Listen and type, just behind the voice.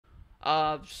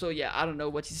So yeah, I don't know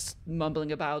what he's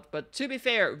mumbling about, but to be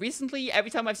fair, recently,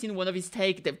 every time I've seen one of his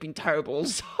take, they've been terrible,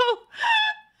 so...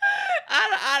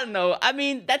 I don't know. I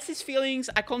mean, that's his feelings.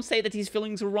 I can't say that his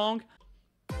feelings are wrong.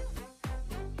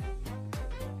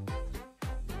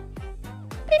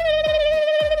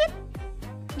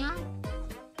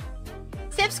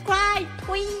 Subscribe,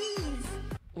 please!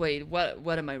 Wait,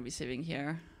 what am I receiving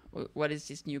here? What is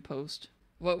this new post?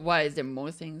 Why is there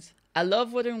more things? I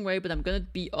love Wuthering Waves, but I'm gonna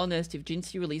be honest, if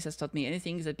Genshin release has taught me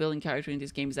anything, is that building character in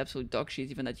this game is absolute dog shit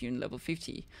even at level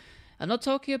 50. I'm not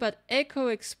talking about Echo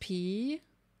XP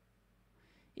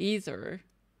either.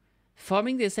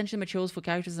 Farming the essential materials for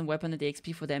characters and weapons and the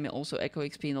XP for them and also Echo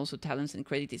XP and also talents and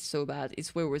credit is so bad.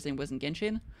 It's way worse than it was in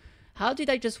Genshin. How did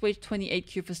I just wait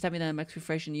 28Q for stamina and max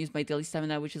refresh and use my daily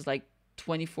stamina, which is like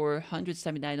 2400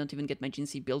 stamina? I don't even get my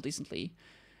Jinxie built decently.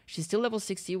 She's still level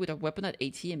 60 with her weapon at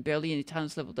 80 and barely any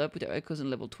talents leveled up with her echoes on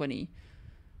level 20.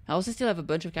 I also still have a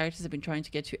bunch of characters that have been trying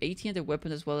to get to 80 and their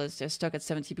weapon as well as they're stuck at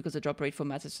 70 because the drop rate for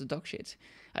matters to dog shit.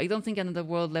 I don't think another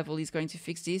world level is going to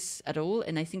fix this at all,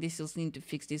 and I think they still need to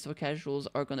fix this or casuals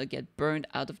are gonna get burned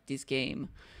out of this game.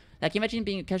 Like, imagine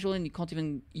being a casual and you can't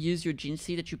even use your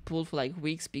Jinxie that you pulled for like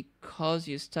weeks because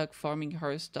you're stuck farming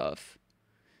her stuff.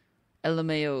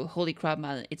 LMAO, holy crap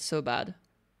man, it's so bad.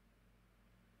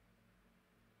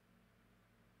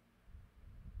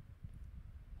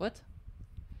 What?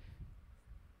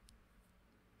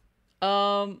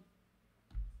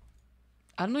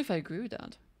 I don't know if I agree with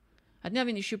that. I didn't have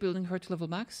an issue building her to level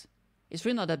max. It's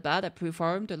really not that bad. I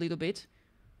pre-farmed a little bit.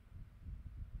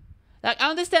 Like,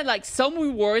 I understand, like, some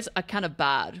rewards are kind of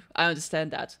bad. I understand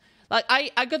that. Like,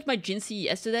 I got my Jinxie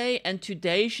yesterday, and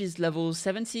today she's level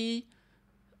 70.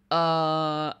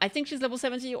 I think she's level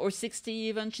 70 or 60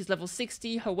 even. She's level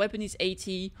 60. Her weapon is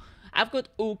 80. I've got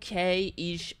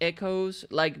okay-ish echoes.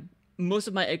 Like, most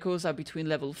of my echoes are between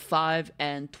level 5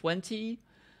 and 20.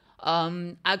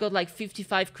 I got like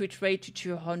 55 crit rate to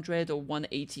 200 or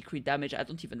 180 crit damage. I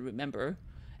don't even remember.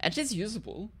 And she's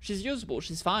usable. She's usable.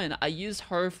 She's fine. I used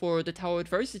her for the Tower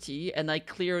Adversity and I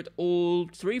cleared all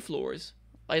 3 floors.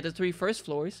 Like the 3 first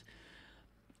floors.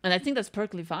 And I think that's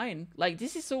perfectly fine. Like,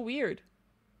 this is so weird.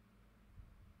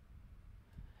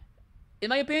 In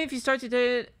my opinion, if you started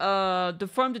the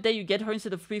farm the day you get her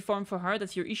instead of pre-farm for her,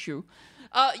 that's your issue.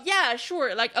 Yeah,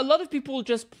 sure. Like, a lot of people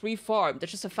just pre-farm.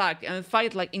 That's just a fact. And in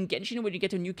fact, like in Genshin, when you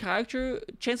get a new character,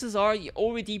 chances are you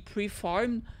already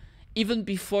pre-farm even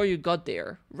before you got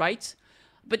there, right?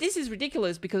 But this is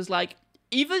ridiculous because, like,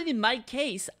 even in my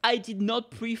case, I did not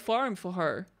pre-farm for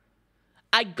her.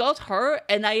 I got her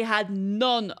and I had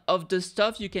none of the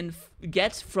stuff you can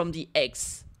get from the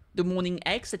X. The morning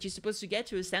X that you're supposed to get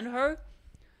to ascend her.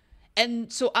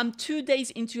 And so I'm 2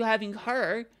 days into having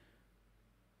her.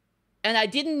 And I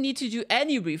didn't need to do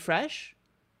any refresh.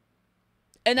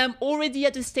 And I'm already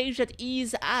at the stage that he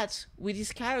is at with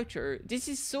his character. This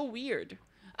is so weird.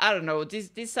 I don't know.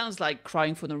 This sounds like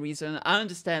crying for no reason. I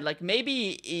understand. Like,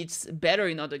 maybe it's better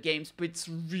in other games, but it's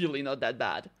really not that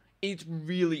bad. It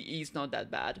really is not that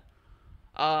bad.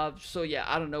 So yeah,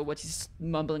 I don't know what he's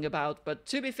mumbling about. But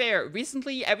to be fair,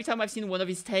 recently, every time I've seen one of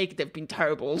his take, they've been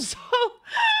terrible. So...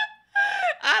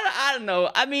 I don't know.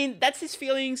 I mean, that's his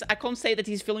feelings. I can't say that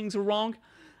his feelings are wrong.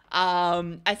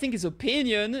 I think his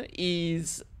opinion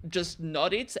is just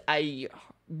not it. I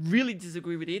really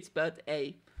disagree with it, but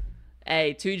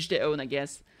hey, to each their own, I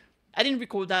guess. I didn't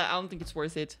record that. I don't think it's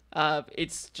worth it.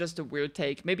 It's just a weird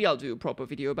take. Maybe I'll do a proper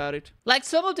video about it. Like,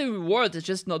 some of the rewards are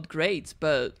just not great,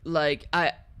 but like,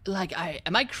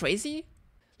 am I crazy?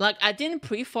 Like, I didn't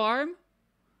pre-farm.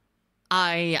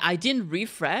 I didn't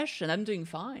refresh, and I'm doing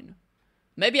fine.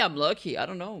 Maybe I'm lucky. I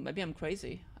don't know. Maybe I'm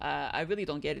crazy. I really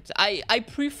don't get it. I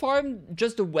pre-farmed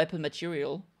just the weapon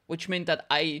material, which meant that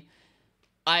I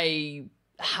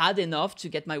had enough to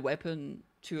get my weapon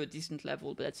to a decent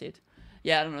level, but that's it.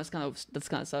 Yeah, I don't know. That's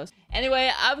kind of sus.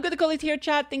 Anyway, I'm gonna call it here,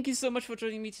 chat. Thank you so much for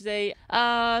joining me today.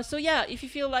 So yeah, if you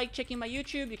feel like checking my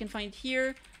YouTube, you can find it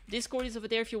here. Discord is over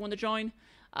there if you want to join.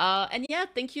 And yeah,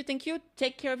 thank you.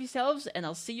 Take care of yourselves, and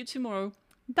I'll see you tomorrow.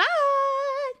 Bye.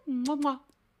 Mwah, mwah.